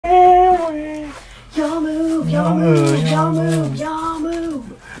y'all move, y'all move, y'all move.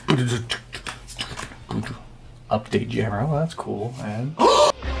 Update jammer. Oh, that's cool, man.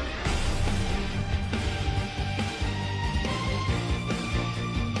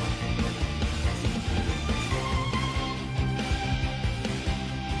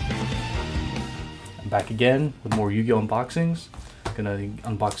 I'm back again with more Yu-Gi-Oh unboxings. Gonna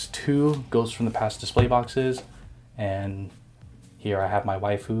unbox 2 Ghosts from the Past display boxes, and here I have my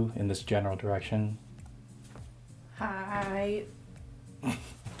waifu in this general direction. Hi.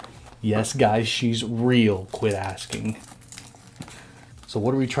 Yes, guys, she's real. Quit asking. So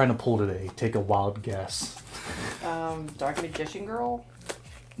what are we trying to pull today? Take a wild guess. Dark Magician Girl?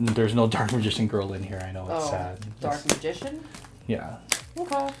 There's no Dark Magician Girl in here. I know, it's sad. Dark Magician? Yeah.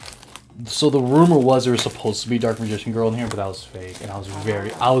 Okay. So the rumor was there was supposed to be Dark Magician Girl in here, but that was fake, and I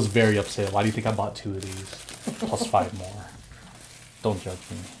was very upset. Why do you think I bought 2 of these? Plus 5 more. Don't judge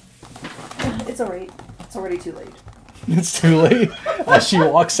me. It's alright. It's already too late. It's too late. As she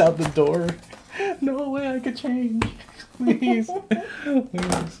walks out the door. No way I could change. Please.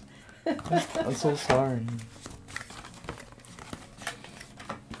 Please. I'm so sorry.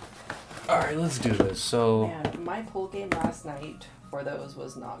 Alright, let's do this. So Man, my pull game last night for those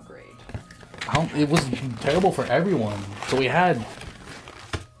was not great. It was terrible for everyone. So we had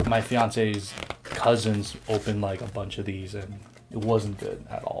my fiance's cousins open like a bunch of these, and it wasn't good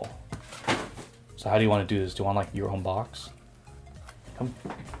at all. So how do you want to do this? Do you want like your own box? Come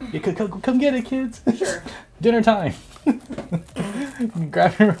get it, kids. Sure. Dinner time.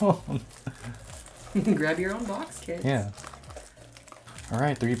 Grab your own. Grab your own box, kids. Yeah. All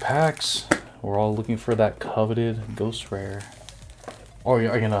right, 3 packs. We're all looking for that coveted ghost rare. Oh, are you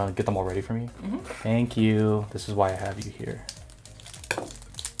gonna get them all ready for me? Mm-hmm. Thank you. This is why I have you here.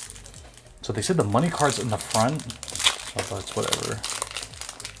 So they said the money card's in the front. So that's whatever.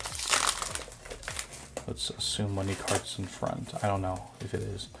 Let's assume money card's in front. I don't know if it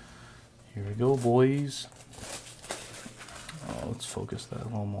is. Here we go, boys. Oh, let's focus that a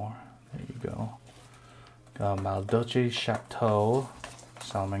little more. There you go. Got Maldoce Chateau,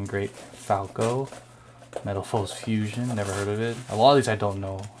 Salmon Great Falco, Metal Foes Fusion, never heard of it. A lot of these I don't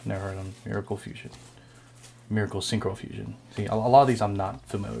know, never heard of them. Miracle Fusion, Miracle Synchro Fusion. See, a lot of these I'm not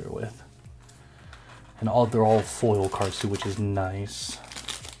familiar with. And they're all foil cards too, which is nice.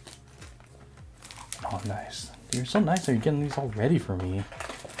 Oh, nice. You're so nice that you're getting these all ready for me.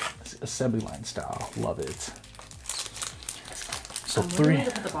 Assembly line style. Love it. So 3.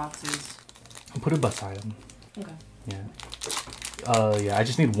 Look at the boxes. Put it beside them. Okay. Yeah. Yeah, I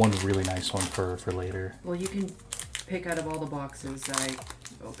just need one really nice one for later. Well, you can pick out of all the boxes that I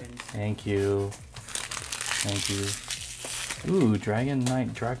opened. Thank you. Thank you. Ooh, Dragon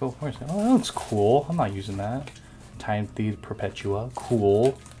Knight Draco Horse. Oh, that looks cool. I'm not using that. Time Thief Perpetua.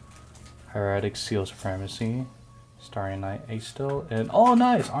 Cool. Hieratic Seal Supremacy, Starry Night Astel, and oh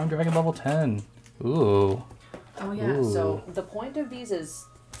nice! Armed Dragon level 10. Ooh. Oh yeah, ooh. So the point of these is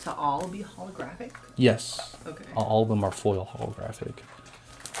to all be holographic? Yes. Okay. All of them are foil holographic.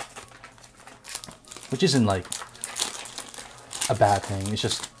 Which isn't like a bad thing, it's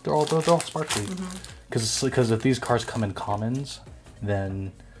just they're all sparkly. Because if these cards come in commons,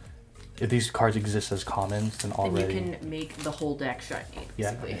 then if these cards exist as commons, then already... Then you can make the whole deck shiny,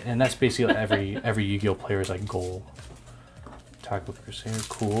 basically. Yeah, and that's basically every Yu-Gi-Oh player's like goal. Attack with Crusader,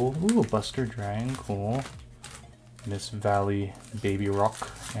 cool. Ooh, Buster Dragon, cool. Miss Valley Baby Rock,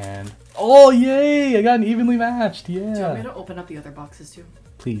 and... Oh, yay! I got an evenly matched, yeah! Do you want me to open up the other boxes too?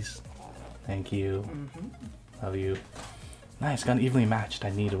 Please. Thank you. Love you. Nice, got an evenly matched. I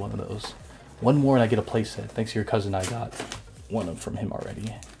needed one of those. One more and I get a playset. Thanks to your cousin, I got one from him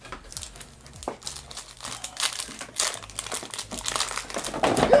already.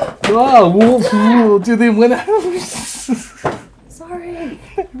 Wow, whoa, dude, they went out. Sorry.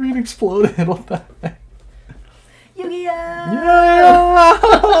 Everything exploded. What the heck? Yu-Gi-Oh! Yeah!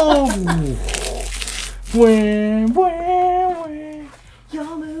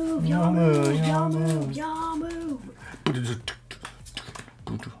 Y'all move, y'all move, y'all move, y'all move.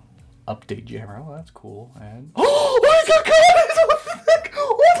 Update jammer. Oh, that's cool. And oh my god!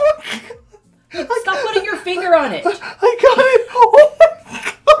 Oh my god! Stop putting your finger on it. I got it! Oh my god!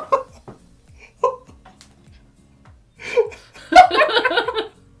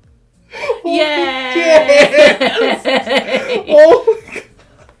 Yay! Yes! Oh my god!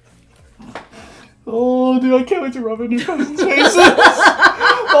 Oh, dude, I can't wait to rub it in your cousin's faces!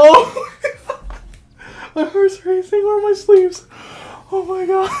 Oh my heart's racing. Where are my sleeves? Oh my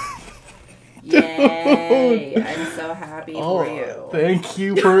god! Yay! I'm so happy for you. Thank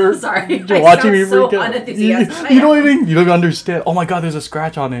you for Sorry, watching me so freak out. You don't even understand. Oh my god, there's a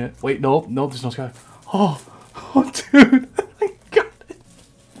scratch on it. Wait, nope, there's no scratch. Oh, Oh, dude. I got it.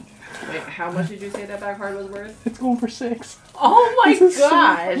 Wait, how much did you say that back card was worth? It's going for 6. Oh my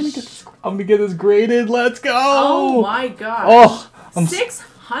gosh. I'm gonna get this graded. Let's go. Oh my gosh. Oh, 6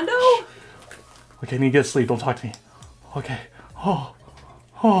 hundo? Okay, I need to get sleep. Don't talk to me. Okay. Oh.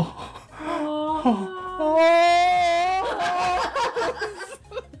 Oh.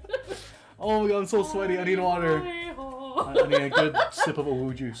 Oh my god, I'm so sweaty. I need water. I need a good sip of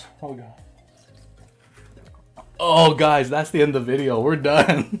a juice. Oh god. Oh guys, that's the end of the video. We're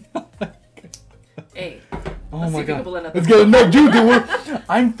done. Hey. Oh my god. Let's get it. No, dude,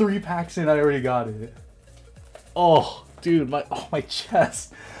 I'm 3 packs in. I already got it. Oh, dude, my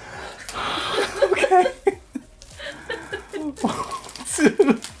chest. Okay.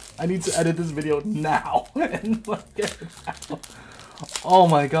 I need to edit this video now and get it out. Oh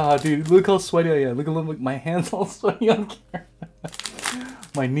my god, dude, look how sweaty I am. Look, my hands all sweaty on camera.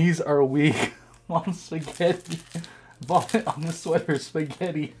 My knees are weak. Mom spaghetti. Vomit on the sweater,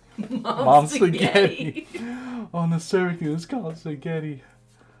 spaghetti. Mom spaghetti. On the surface, it's called spaghetti.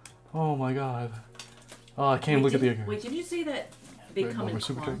 Oh my god. Oh, I can't look at the... Wait, did you say that they come in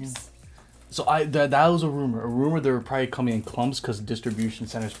clumps? So that was a rumor. A rumor they were probably coming in clumps because distribution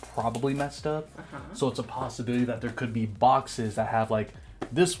centers probably messed up. So it's a possibility that there could be boxes that have like,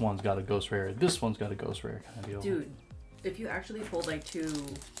 this one's got a ghost rare, this one's got a ghost rare kind of deal. Dude, if you actually pulled like 2,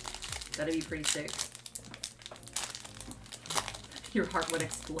 that'd be pretty sick. Your heart would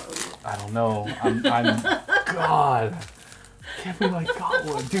explode. I don't know. I'm God. I can't believe I got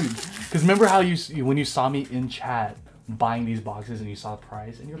one, dude. Because remember how when you saw me in chat buying these boxes and you saw the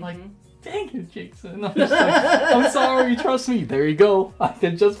price and you're like, dang it, Jason. I'm just like, I'm sorry, trust me. There you go. I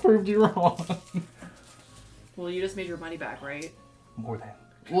just proved you wrong. Well, you just made your money back, right? More than.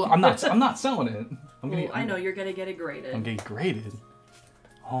 Well, I'm not selling it. I know you're gonna get it graded. I'm getting graded.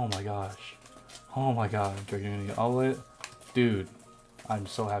 Oh my gosh. Oh my god. Dragon Outlet. Dude, I'm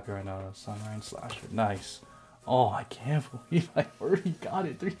so happy right now. Sunrise Slasher. Nice. Oh, I can't believe I already got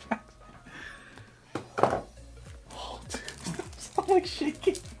it. 3 packs. Oh, dude. I'm like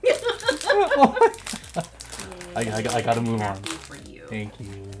shaking. Oh my god. I gotta move on. For you. Thank you.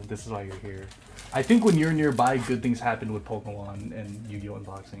 This is why you're here. I think when you're nearby, good things happen with Pokemon and Yu-Gi-Oh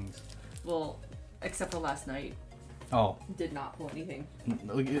unboxings. Well, except for last night. Oh. Did not pull anything.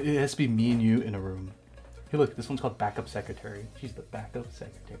 It has to be me and you in a room. Hey, look, this one's called Backup Secretary. She's the backup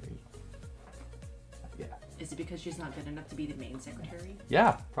secretary. Yeah. Is it because she's not good enough to be the main secretary?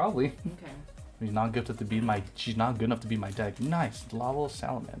 Yeah, probably. Okay. She's not good enough to be my. She's not good enough to be my deck. Nice, Lava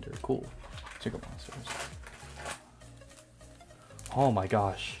Salamander. Cool. Tickle monsters. Oh my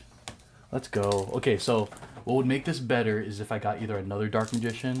gosh. Let's go. Okay, so what would make this better is if I got either another Dark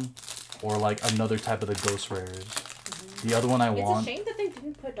Magician or like another type of the Ghost Rares. The other one I want. It's a shame that they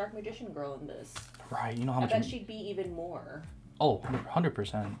didn't put Dark Magician Girl in this. Right, you know how much. I bet she'd be even more. Oh,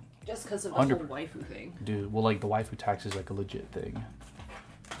 100%. Just because of the whole waifu thing. Dude, well, like the waifu tax is like a legit thing.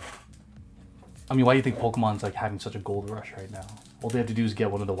 I mean, why do you think Pokemon's like having such a gold rush right now? All they have to do is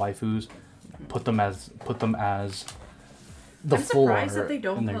get one of the waifus, put them as the full. I'm surprised that they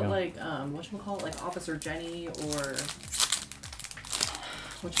don't put like whatchamacallit, like Officer Jenny or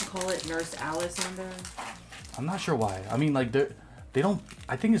whatchamacallit, Nurse Alice on there. I'm not sure why. I mean, like they don't.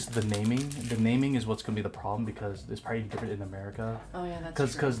 I think it's the naming. The naming is what's gonna be the problem because it's probably different in America. Oh yeah, that's true.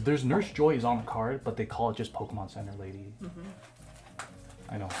 Because there's Nurse Joy is on the card, but they call it just Pokemon Center Lady.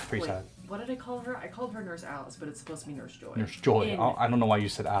 I know, pretty sad. What did I call her? I called her Nurse Alice, but it's supposed to be Nurse Joy. Nurse Joy. I don't know why you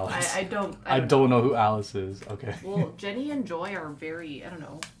said Alice. I don't know who Alice is. Okay. Well, Jenny and Joy are very, I don't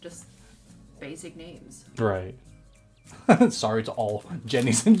know, just basic names. Right. Sorry to all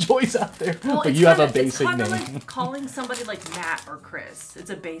Jennies and Joys out there, well, but you have a basic name. Like calling somebody like Matt or Chris. It's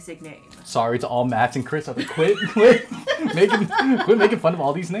a basic name. Sorry to all Matts and Chris out there. Quit making fun of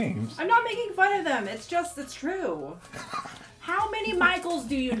all these names. I'm not making fun of them. It's true. How many Michaels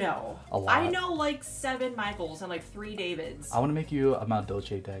do you know? A lot. I know like 7 Michaels and like 3 Davids. I want to make you a Mount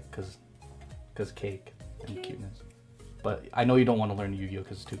Dolce deck because cake and cuteness. But I know you don't want to learn Yu-Gi-Oh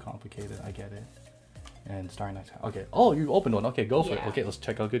because it's too complicated. I get it. And Starry Night. Okay. Oh, you opened one. Okay, go for it. Okay, let's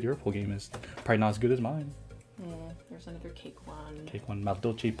check how good your pool game is. Probably not as good as mine. There's another cake one. Cake one. Mount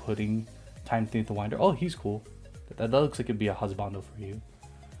Dolce pudding. Time Thief the Winder. Oh, he's cool. That looks like it'd be a husbando for you.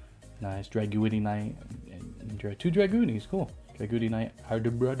 Nice. Dragoony Knight. And 2 Dragoonies. Cool. Dragoony Knight. I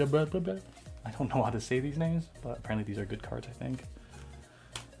don't know how to say these names, but apparently these are good cards, I think.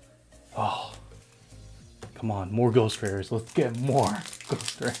 Oh. Come on. More Ghost Rares. Let's get more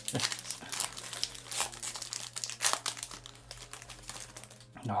Ghost Rares.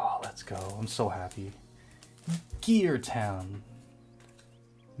 Oh, let's go. I'm so happy. Gear Town.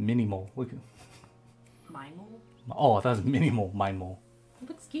 Minimal. Look at Mine mole? Oh, I thought it was mini mole, mine mole. It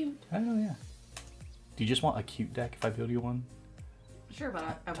looks cute. I don't know, yeah. Do you just want a cute deck if I build you one? Sure,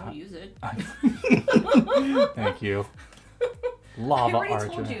 but I won't use it. Thank you. Lava I already Archer.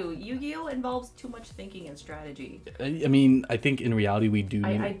 told you, Yu-Gi-Oh involves too much thinking and strategy. I mean, I think in reality we do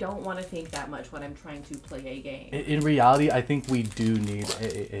need... I don't want to think that much when I'm trying to play a game. In reality, I think we do need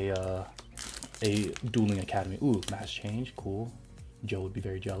a dueling academy. Ooh, mass change, cool. Joe would be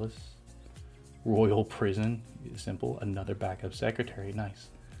very jealous. Royal prison, simple. Another backup secretary, nice.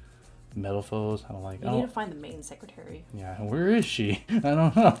 Metal foes, I don't like. You need to find the main secretary. Yeah, where is she? I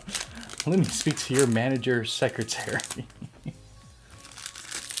don't know. Let me speak to your manager secretary.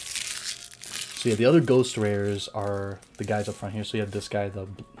 So yeah, the other ghost rares are the guys up front here. So you have this guy, the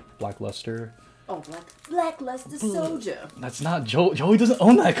Blackluster. Oh, Blackluster Soldier. That's not Joe. Joey doesn't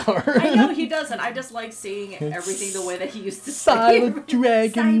own that card. I know he doesn't. I just like seeing everything the way that he used to say Cyber it.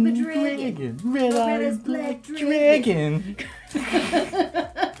 Dragon. Cyber Dragon. Red Eyes Black Dragon.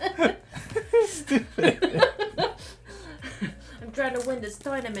 Stupid. I'm trying to win this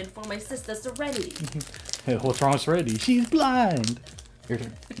tournament for my sister Serenity. Hey, what's wrong with Serenity? She's blind. Your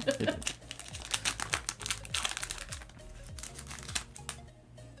turn. Your turn.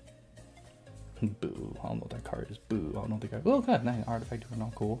 Boo. I don't know what that card is. Boo. I don't know what the card. Oh, God. Nice. Artifact.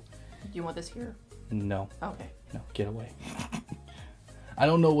 No, cool. Do you want this here? No. Okay. No. Get away. I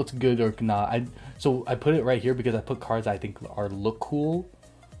don't know what's good or not. So I put it right here because I put cards I think are look cool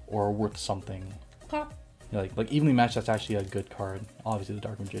or are worth something. Pop. Like evenly matched, that's actually a good card. Obviously the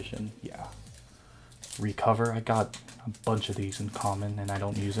Dark Magician. Yeah. Recover. I got a bunch of these in common and I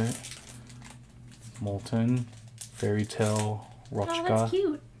don't use it. Molten. Fairy Tale. Rochka. Oh, that's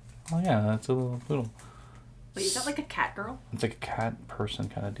cute. Oh yeah, that's a little. Wait, is that like a cat girl? It's like a cat person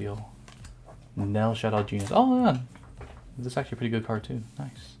kind of deal. Nell Shadow Genius. Oh yeah, this is actually a pretty good card too.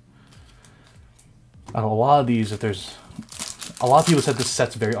 Nice. Out of a lot of these, if there's a lot of people said this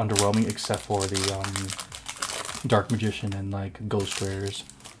set's very underwhelming, except for the Dark Magician and like Ghost Rares.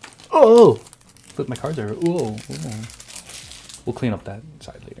 Oh, flip my cards there. Whoa. We'll clean up that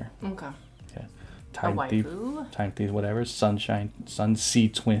side later. Okay. Yeah. Time Thief, whatever. Sunsea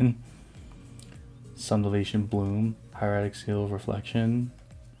Twin, Sundelation Bloom, Hieratic Seal of Reflection,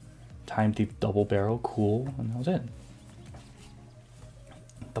 Time Thief Double Barrel, cool, and that was it.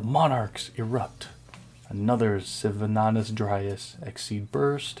 The Monarchs Erupt, another Sylvanus Dryas Exceed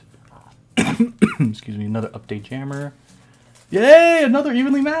Burst, excuse me, another Update Jammer. Yay, another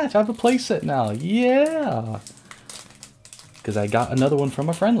evenly matched. I have a playset now, yeah. Because I got another one from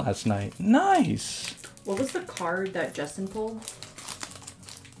a friend last night. Nice. What was the card that Justin pulled?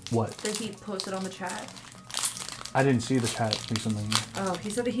 What? That he posted on the chat? I didn't see the chat recently. Oh,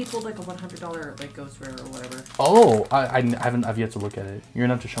 he said that he pulled like a $100 like ghost rare or whatever. Oh, I've yet to look at it. You're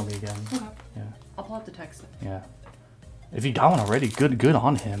gonna have to show me again. Okay. Yeah. I'll pull up the text. Yeah. If he got one already, good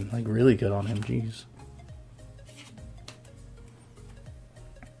on him. Like really good on him. Jeez.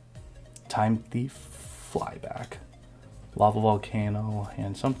 Time Thief Flyback. Lava Volcano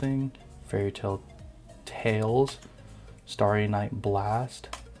and something. Fairy Tale Tales. Starry Night Blast.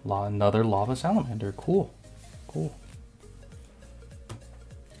 Another Lava Salamander. Cool. Cool.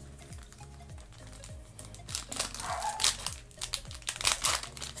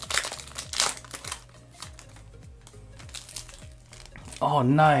 Oh,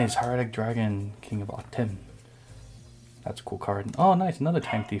 nice. Hieratic Dragon, King of Autumn. That's a cool card. Oh, nice. Another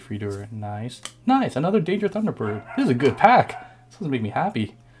Time Thief Reader. Nice. Nice. Another Danger Thunderbird. This is a good pack. This doesn't make me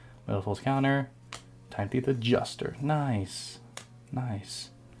happy. Metal Falls Counter. Time Thief Adjuster. Nice. Nice.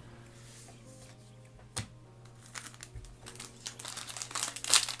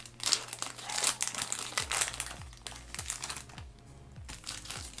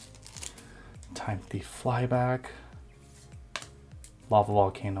 Time Thief Flyback. Lava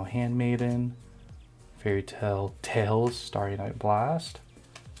Volcano Handmaiden. Fairy Tale Tales, Starry Night Blast.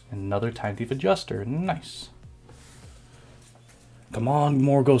 Another Time Thief Adjuster. Nice. Come on,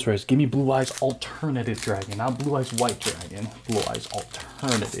 more Ghost Rares. Give me Blue Eyes Alternative Dragon. Not Blue Eyes White Dragon. Blue Eyes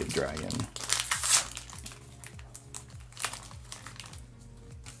Alternative Dragon.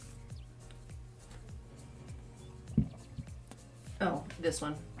 Oh, this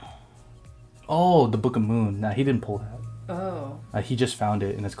one. Oh, the Book of Moon. Nah, he didn't pull that. Oh. He just found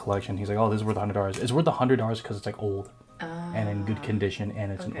it in his collection. He's like, oh, this is worth $100. It's worth $100 because it's like old and in good condition,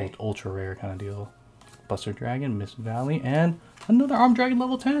 and it's an ultra rare kind of deal. Buster Dragon, Mist Valley, and another Armed Dragon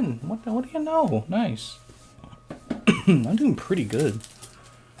level 10. What do you know? Nice. I'm doing pretty good.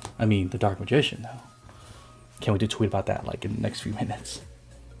 I mean, the Dark Magician though. Can't wait to tweet about that like in the next few minutes.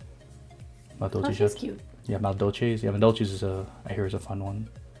 Oh, she's cute. Yeah, Maldoches. Yeah, Maldoches is I hear is a fun one.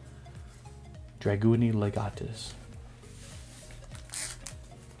 Draguni Legatus.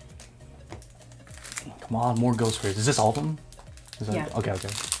 Come on, more ghost rays. Is this all of them? Is that, yeah. Okay.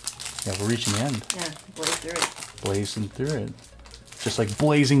 Yeah, we're reaching the end. Yeah, blaze through it. Blazing through it. Just like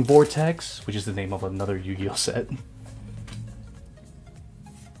Blazing Vortex, which is the name of another Yu-Gi-Oh set.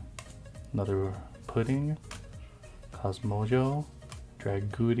 Another Pudding. Cosmojo.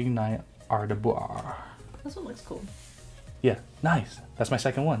 Dragudi Night Ardabar. This one looks cool. Yeah, nice. That's my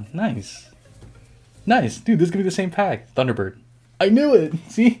second one. Nice. Nice. Dude, this is going to be the same pack. Thunderbird. I knew it.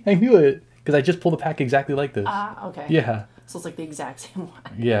 See? I knew it. Because I just pulled a pack exactly like this. Ah, okay. Yeah. So it's like the exact same one.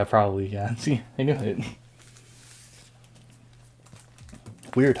 Yeah, probably. Yeah. See? I knew it.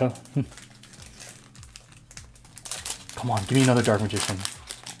 Weird, huh? Come on. Give me another Dark Magician.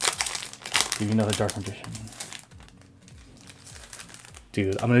 Give me another Dark Magician.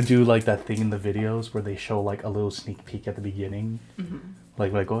 Dude, I'm gonna do like that thing in the videos where they show like a little sneak peek at the beginning. Mm-hmm.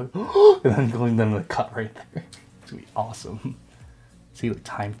 Like going, and then going then the cut right there. It's gonna be awesome. See, like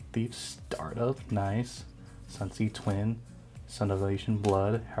Time Thief Startup, nice. Sunsea Twin, Sun Elevation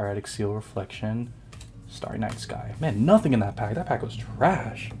Blood, Hieratic Seal Reflection, Starry Night Sky. Man, nothing in that pack. That pack was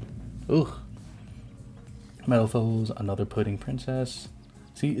trash. Ugh. Metal Foes, another Pudding Princess.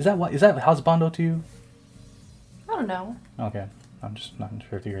 See, is that House Bondo to you? I don't know. Okay. I'm just not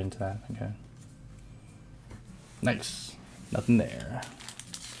sure if you're into that. Okay. Nice. Nothing there.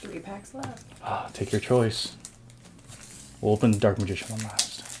 3 packs left. Ah, take your choice. We'll open the Dark Magician one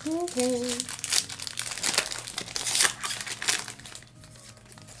last. Okay.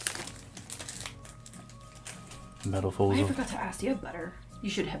 Metal Foes. I forgot to ask. Do you have butter? You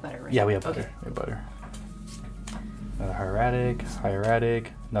should have butter, right? Yeah, we have butter. We have butter. Another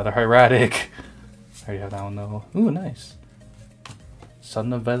hieratic, another hieratic. I already have that one though. Ooh, nice.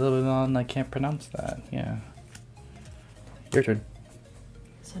 Sun of Velodon, I can't pronounce that. Yeah. Your turn.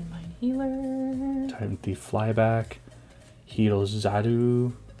 Sunmine Healer. Time Thief Flyback. Hiro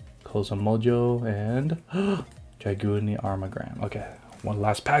Zaru. Kozamojo. And Draguni Armagram. Okay. One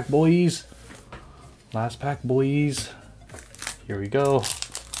last pack, boys. Last pack, boys. Here we go.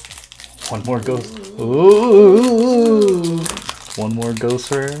 One more ghost. Ooh. One more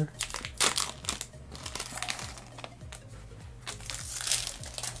ghost rare.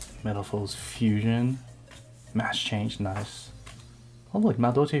 Metal Foes Fusion. Mass Change, nice. Oh look,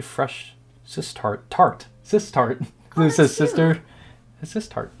 Maldote Fresh Sistart. Sistart. It says sister. It's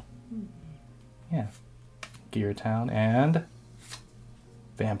Sistart. Yeah. Gear Town and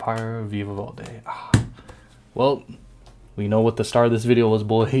Vampire Viva Valde. Ah. Well, we know what the star of this video was,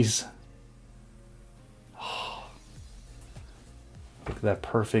 boys. Look at that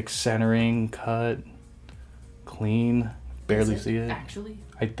perfect centering, cut, clean. Barely see it. Actually?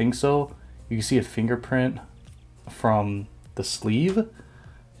 I think so. You can see a fingerprint from the sleeve,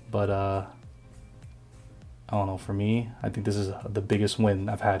 but I don't know. For me, I think this is the biggest win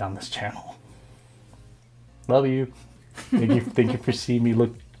I've had on this channel. Love you. Thank you for seeing me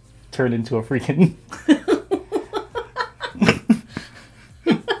turn into a freaking.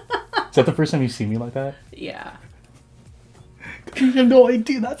 Is that the first time you see me like that? Yeah. You have no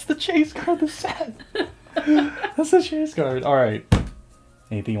idea. That's the chase card of the set. That's the chase card. All right.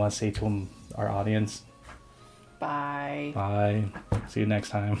 Anything you want to say to our audience? Bye. Bye. See you next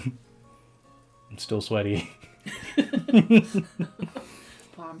time. I'm still sweaty.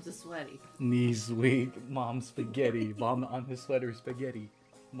 Palms are sweaty. Knees weak. Mom's spaghetti. Mom on his sweater spaghetti.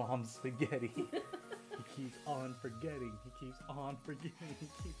 Mom's spaghetti. He keeps on forgetting. He keeps on forgetting. He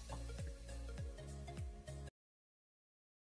keeps on.